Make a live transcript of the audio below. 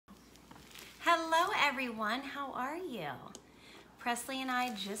everyone, how are you? Presley and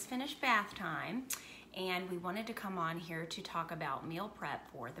I just finished bath time and we wanted to come on here to talk about meal prep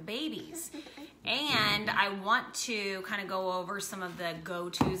for the babies. And I want to kind of go over some of the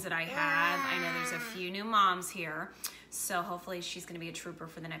go-tos that I have. I know there's a few new moms here, so hopefully she's going to be a trooper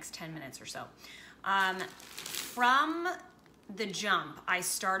for the next 10 minutes or so. From the jump, I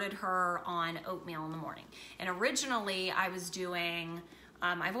started her on oatmeal in the morning. And originally I was doing,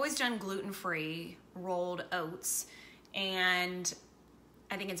 I've always done gluten-free rolled oats, and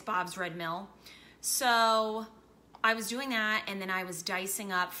I think it's Bob's Red Mill. So I was doing that, and then I was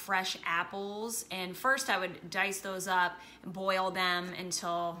dicing up fresh apples. And first I would dice those up and boil them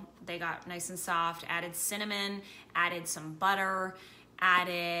until they got nice and soft. Added cinnamon, added some butter,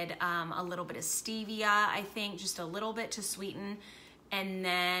 added a little bit of stevia, I think, just a little bit to sweeten, and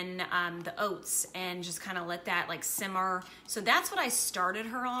then the oats, and just kind of let that like simmer. So that's what I started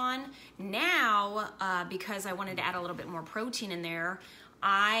her on. Now, because I wanted to add a little bit more protein in there,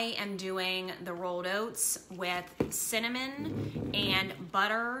 I am doing the rolled oats with cinnamon and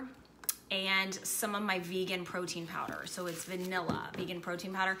butter and some of my vegan protein powder. So it's vanilla vegan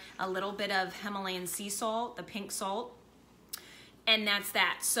protein powder, a little bit of Himalayan sea salt, the pink salt, and that's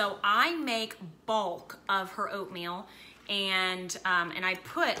that. So I make bulk of her oatmeal, and I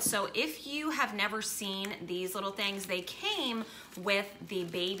put, so if you have never seen these little things, they came with the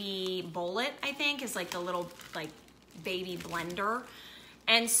baby bullet, I think, is like the little like baby blender.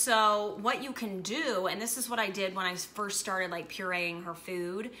 And so what you can do, and this is what I did when I first started like pureeing her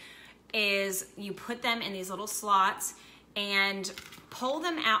food, is you put them in these little slots and pull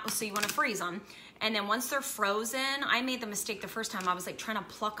them out. So you want to freeze them. And then once they're frozen, I made the mistake the first time. I was like trying to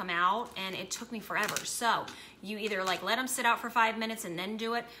pluck them out, and it took me forever. So you either like let them sit out for 5 minutes and then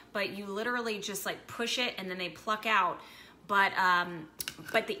do it, but you literally just like push it and then they pluck out. But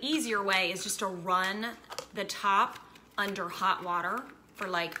the easier way is just to run the top under hot water for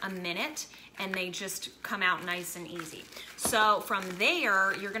like a minute, and they just come out nice and easy. So from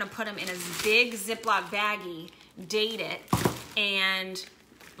there, you're gonna put them in a big Ziploc baggie, date it, and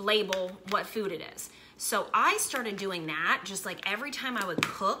label what food it is. So I started doing that. Just like every time I would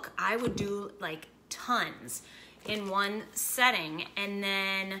cook, I would do like tons in one setting, and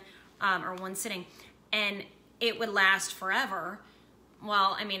then or one sitting, and it would last forever.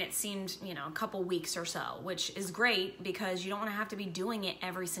 Well, I mean, it seemed, you know, a couple weeks or so, which is great because you don't want to have to be doing it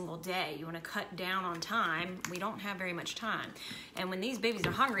every single day. You want to cut down on time. We don't have very much time, and when these babies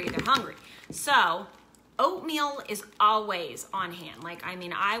are hungry, they're hungry. So oatmeal is always on hand. Like, I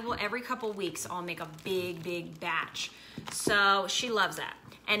mean, I will, every couple weeks, I'll make a big batch. So she loves that.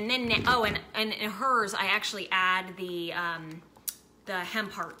 And then, oh, and in hers, I actually add the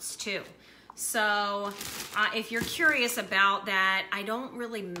hemp hearts too. So if you're curious about that, I don't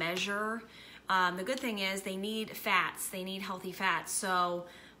really measure. The good thing is they need fats. They need healthy fats. So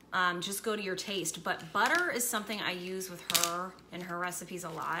just go to your taste. But butter is something I use with her in her recipes a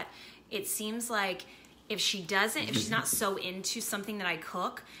lot. It seems like if she's not so into something that I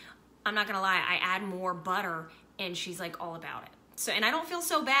cook, I'm not gonna lie, I add more butter and she's like all about it. So, and I don't feel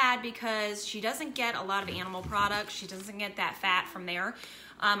so bad because she doesn't get a lot of animal products. She doesn't get that fat from there.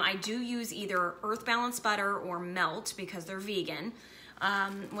 I do use either Earth Balance butter or Melt because they're vegan.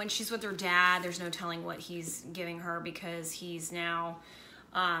 When she's with her dad, there's no telling what he's giving her because he's now,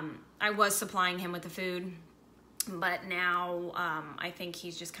 I was supplying him with the food, but now I think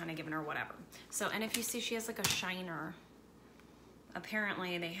he's just kind of giving her whatever. So, and if you see, she has like a shiner.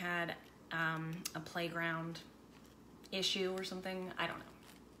 Apparently they had a playground issue or something. I don't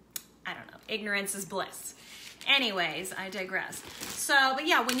know. Ignorance is bliss. Anyways, I digress. So, but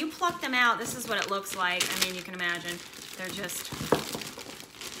yeah, when you pluck them out, this is what it looks like. I mean, you can imagine they're just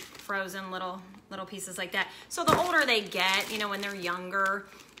frozen little pieces like that. So the older they get, you know, when they're younger,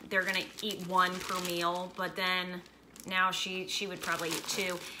 they're gonna eat one per meal, but then now she would probably eat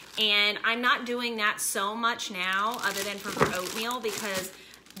two. And I'm not doing that so much now other than for her oatmeal because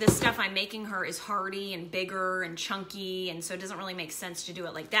the stuff I'm making her is hearty and bigger and chunky, and so it doesn't really make sense to do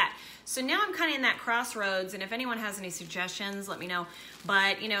it like that. So now I'm kind of in that crossroads, and if anyone has any suggestions, let me know.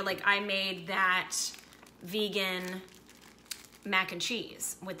 But, you know, like I made that vegan mac and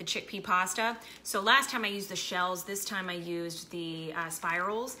cheese with the chickpea pasta. So last time I used the shells, this time I used the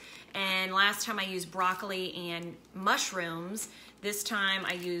spirals, and last time I used broccoli and mushrooms. This time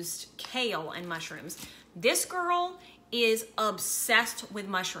I used kale and mushrooms. This girl is obsessed with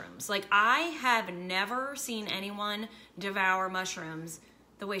mushrooms. Like, I have never seen anyone devour mushrooms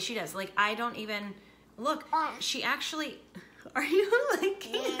the way she does. Like, I don't even, look, she actually, Are you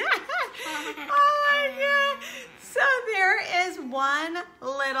looking at? Oh my God. So there is one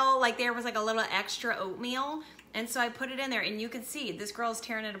little, like there was like a little extra oatmeal. And so I put it in there and you can see this girl's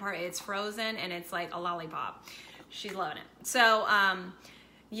tearing it apart. It's frozen and it's like a lollipop. She's loving it. So,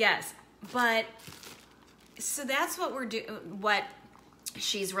 yes, but so that's what we're doing, what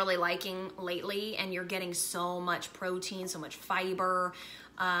she's really liking lately. And you're getting so much protein, so much fiber.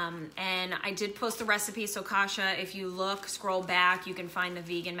 And I did post the recipe. So Kasha, if you look, scroll back, you can find the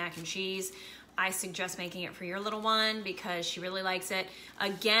vegan mac and cheese. I suggest making it for your little one because she really likes it.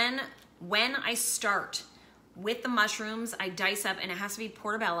 Again, when I start with the mushrooms, I dice up, and it has to be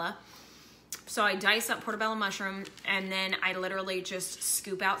portobello. So I dice up portobello mushroom, and then I literally just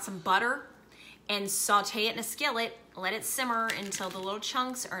scoop out some butter and saute it in a skillet, let it simmer until the little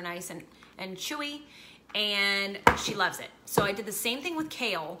chunks are nice and chewy. And she loves it. So I did the same thing with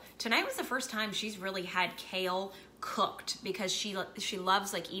kale. Tonight was the first time she's really had kale cooked because she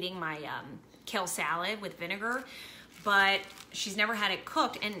loves like eating my kale salad with vinegar, but she's never had it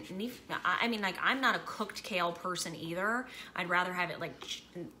cooked. And I mean, like, I'm not a cooked kale person either. I'd rather have it like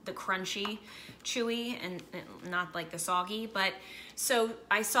the crunchy, chewy, and not like the soggy. But so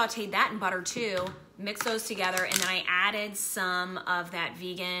I sauteed that in butter too, mixed those together, and then I added some of that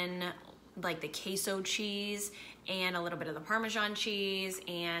vegan, like the queso cheese and a little bit of the Parmesan cheese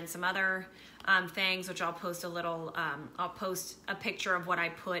and some other things, which I'll post I'll post a picture of what I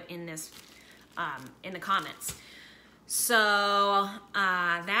put in this in the comments. So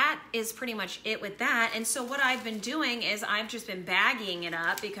that is pretty much it with that. And so what I've been doing is I've just been bagging it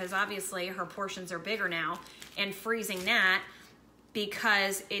up because obviously her portions are bigger now, and freezing that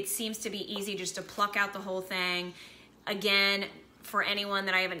because it seems to be easy just to pluck out the whole thing. Again, for anyone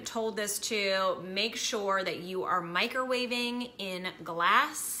that I haven't told this to, make sure that you are microwaving in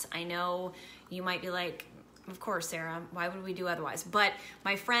glass. I know you might be like, of course, Sarah, why would we do otherwise? But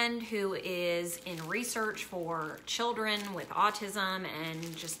my friend who is in research for children with autism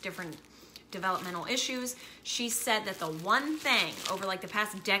and just different developmental issues, she said that the one thing over like the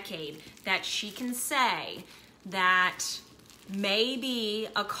past decade that she can say that may be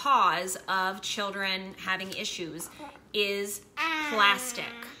a cause of children having issues is plastic.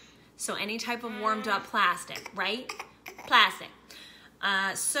 So any type of warmed up plastic, right? Plastic.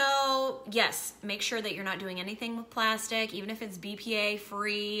 So yes, make sure that you're not doing anything with plastic, even if it's BPA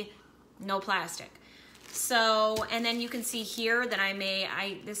free, no plastic. So, and then you can see here that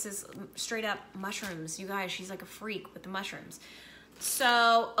this is straight up mushrooms. You guys, she's like a freak with the mushrooms.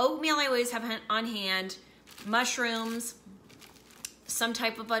 So oatmeal I always have on hand, mushrooms, some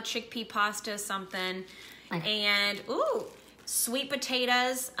type of a chickpea pasta, something. And, ooh, sweet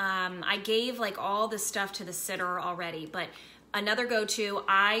potatoes. I gave like all the stuff to the sitter already, but another go-to,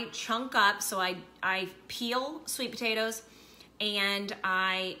 I chunk up, so I peel sweet potatoes and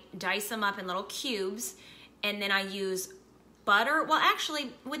I dice them up in little cubes, and then I use butter. Well,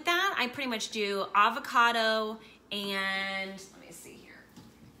 actually, with that, I pretty much do avocado and, let me see here.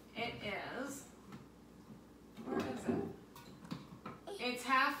 It is, where is it? It's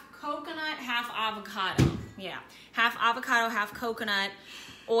half coconut, half avocado. Yeah, half avocado, half coconut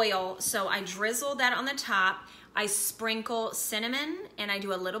oil. So I drizzle that on the top. I sprinkle cinnamon and I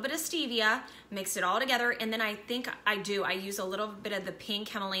do a little bit of stevia, mix it all together. And then I use a little bit of the pink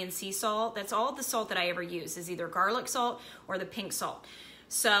Himalayan sea salt. That's all the salt that I ever use is either garlic salt or the pink salt.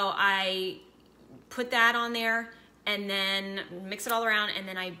 So I put that on there and then mix it all around. And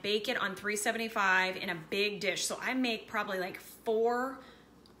then I bake it on 375 in a big dish. So I make probably like 4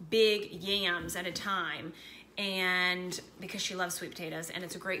 big yams at a time, and because she loves sweet potatoes and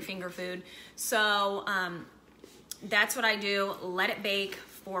it's a great finger food. So that's what I do. Let it bake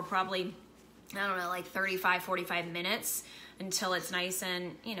for probably, I don't know, like 35, 45 minutes until it's nice.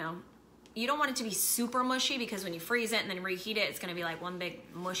 And you don't want it to be super mushy because when you freeze it and then reheat it, it's going to be like one big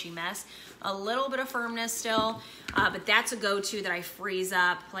mushy mess. A little bit of firmness still, but that's a go-to that I freeze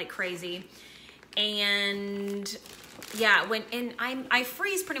up like crazy. And yeah, I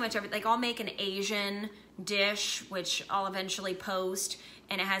freeze pretty much everything. Like I'll make an Asian dish, which I'll eventually post,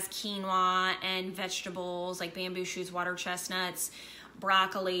 and it has quinoa and vegetables like bamboo shoots, water chestnuts,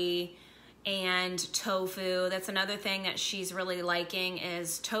 broccoli, and tofu. That's another thing that she's really liking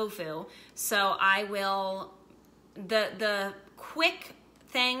is tofu. So I will, the quick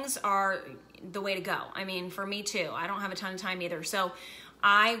things are the way to go. I mean, for me too. I don't have a ton of time either. So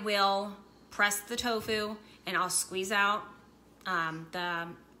I will press the tofu and I'll squeeze out the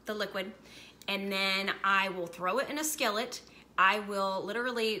liquid, and then I will throw it in a skillet. I will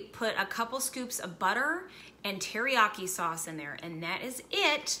literally put a couple scoops of butter and teriyaki sauce in there, and that is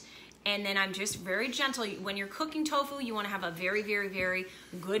it. And then I'm just very gentle. When you're cooking tofu, you want to have a very, very, very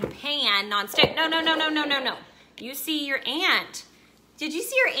good pan, non-stick. No, no, no, no, no, no, no. You see your ant. Did you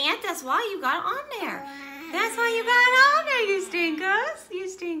see your ant? That's why you got on there. That's why you got on there, you stinkers. You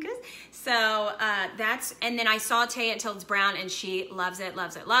stinkers. So and then I saute it until it's brown, and she loves it,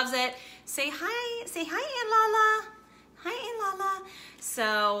 loves it, loves it. Say hi, Aunt Lala. Hi, Aunt Lala.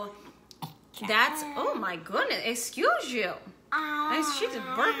 So that's, oh my goodness, excuse you. She's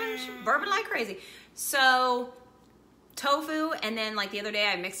burping like crazy. So tofu, and then like the other day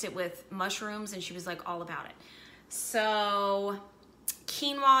I mixed it with mushrooms, and she was like all about it. So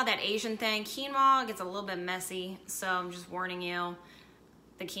quinoa, that Asian thing, quinoa gets a little bit messy, so I'm just warning you.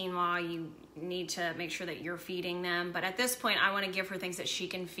 The quinoa, you need to make sure that you're feeding them. But at this point, I want to give her things that she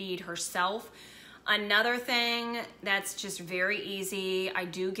can feed herself. Another thing that's just very easy, I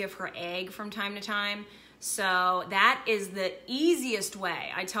do give her egg from time to time. So that is the easiest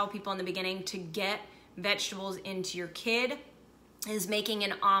way, I tell people in the beginning, to get vegetables into your kid, is making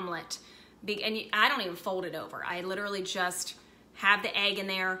an omelet. And I don't even fold it over. I literally just have the egg in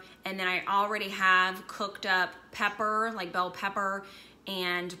there, and then I already have cooked up pepper, like bell pepper,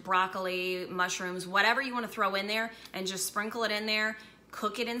 and broccoli, mushrooms, whatever you want to throw in there, and just sprinkle it in there.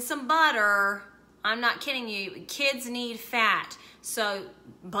 Cook it in some butter. I'm not kidding you. Kids need fat. So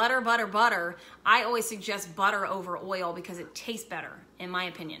butter, butter, butter. I always suggest butter over oil because it tastes better, in my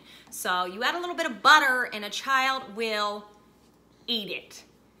opinion. So you add a little bit of butter and a child will eat it.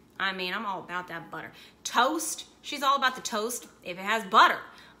 I mean, I'm all about that butter. Toast, she's all about the toast if it has butter.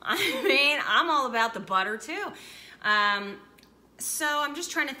 I mean, I'm all about the butter too. So I'm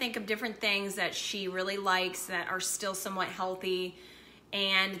just trying to think of different things that she really likes that are still somewhat healthy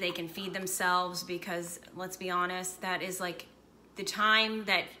and they can feed themselves, because let's be honest, that is like the time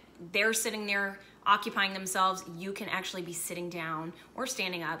that they're sitting there occupying themselves. You can actually be sitting down or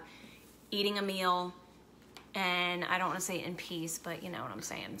standing up, eating a meal, and I don't want to say in peace, but you know what I'm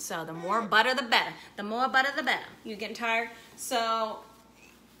saying. So the more butter, the better. The more butter, the better. You getting tired? So,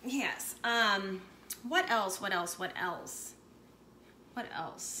 yes. What else? What else? What else? What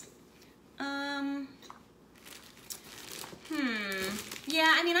else?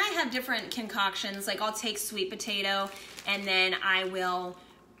 Yeah, I mean, I have different concoctions. Like, I'll take sweet potato, and then I will,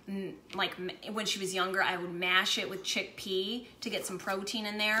 like, when she was younger, I would mash it with chickpea to get some protein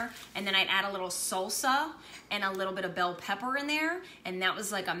in there. And then I'd add a little salsa and a little bit of bell pepper in there. And that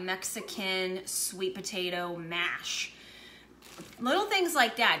was like a Mexican sweet potato mash. Little things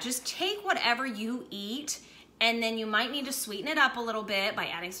like that. Just take whatever you eat, and then you might need to sweeten it up a little bit by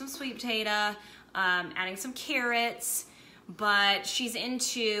adding some sweet potato, adding some carrots. But she's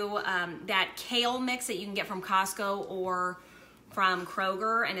into that kale mix that you can get from Costco or from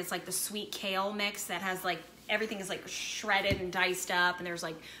Kroger, and it's like the sweet kale mix that has like, everything is like shredded and diced up, and there's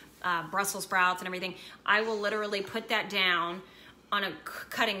like Brussels sprouts and everything. I will literally put that down on a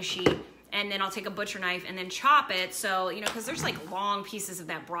cutting sheet, and then I'll take a butcher knife and then chop it. So, you know, because there's like long pieces of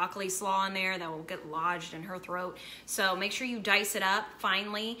that broccoli slaw in there that will get lodged in her throat. So make sure you dice it up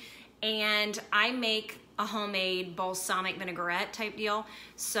finely. And I make a homemade balsamic vinaigrette type deal.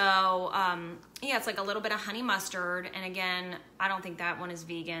 So, yeah, it's like a little bit of honey mustard. And again, I don't think that one is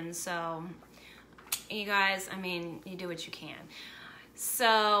vegan. So, you guys, I mean, you do what you can.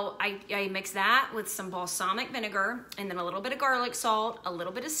 So I mix that with some balsamic vinegar, and then a little bit of garlic salt, a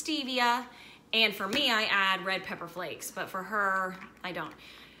little bit of stevia. And for me, I add red pepper flakes. But for her, I don't.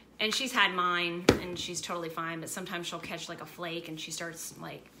 And she's had mine, and she's totally fine. But sometimes she'll catch like a flake, and she starts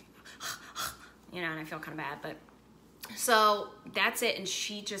like, you know, and I feel kind of bad, but so that's it, and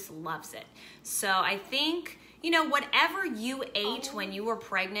she just loves it. So I think, you know, whatever you ate when you were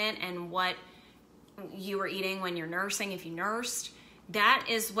pregnant and what you were eating when you're nursing, if you nursed, that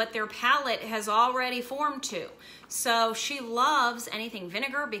is what their palate has already formed to. So she loves anything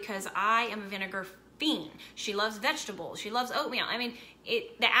vinegar because I am a vinegar fiend. She loves vegetables. She loves oatmeal. I mean,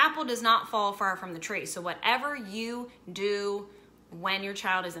 the apple does not fall far from the tree. So whatever you do when your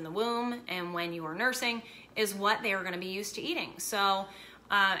child is in the womb and when you are nursing is what they are going to be used to eating. So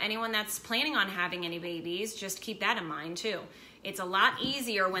anyone that's planning on having any babies, just keep that in mind too. It's a lot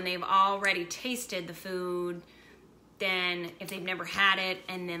easier when they've already tasted the food than if they've never had it,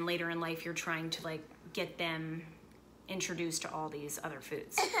 and then later in life you're trying to like get them introduced to all these other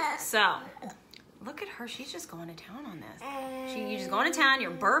foods. So look at her, she's just going to town on this. You're just going to town,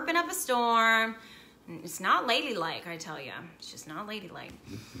 you're burping up a storm. It's not ladylike, I tell you. It's just not ladylike.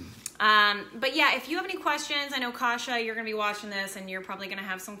 But yeah, if you have any questions, I know Kasha, you're going to be watching this and you're probably going to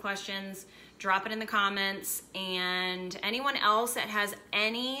have some questions. Drop it in the comments. And anyone else that has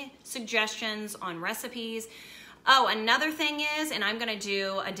any suggestions on recipes, Oh, another thing is, and I'm gonna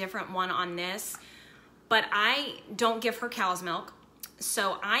do a different one on this, but I don't give her cow's milk.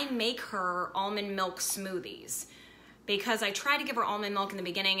 So I make her almond milk smoothies because I tried to give her almond milk in the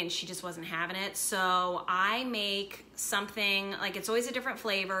beginning and she just wasn't having it. So I make something, like it's always a different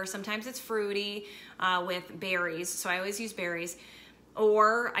flavor. Sometimes it's fruity with berries. So I always use berries.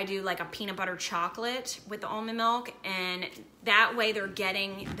 Or I do like a peanut butter chocolate with the almond milk, and that way they're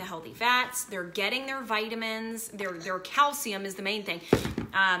getting the healthy fats, they're getting their vitamins, their calcium is the main thing.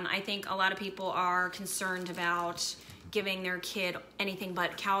 I think a lot of people are concerned about giving their kid anything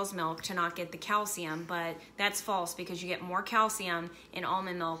but cow's milk to not get the calcium, but that's false because you get more calcium in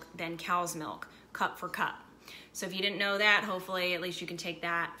almond milk than cow's milk, cup for cup. So if you didn't know that, hopefully at least you can take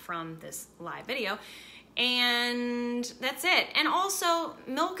that from this live video. And that's it. And also,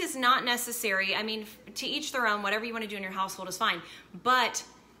 milk is not necessary. I mean, to each their own, whatever you want to do in your household is fine. But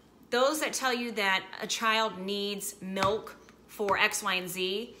those that tell you that a child needs milk for X, Y, and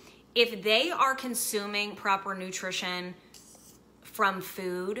Z, if they are consuming proper nutrition from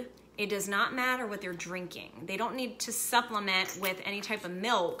food, it does not matter what they're drinking. They don't need to supplement with any type of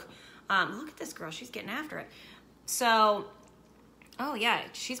milk. Look at this girl. She's getting after it. So... oh yeah,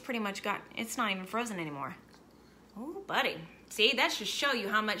 she's pretty much got, it's not even frozen anymore. Oh, buddy. See, that should show you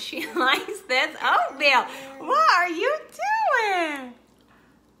how much she likes this oatmeal. What are you doing?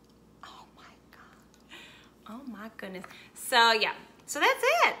 Oh my God. Oh my goodness. So yeah, so that's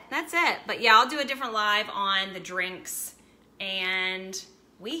it. That's it. But yeah, I'll do a different live on the drinks, and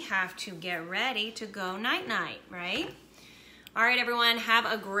we have to get ready to go night-night, right? All right, everyone, have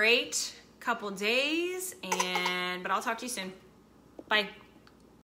a great couple days, but I'll talk to you soon. Bye.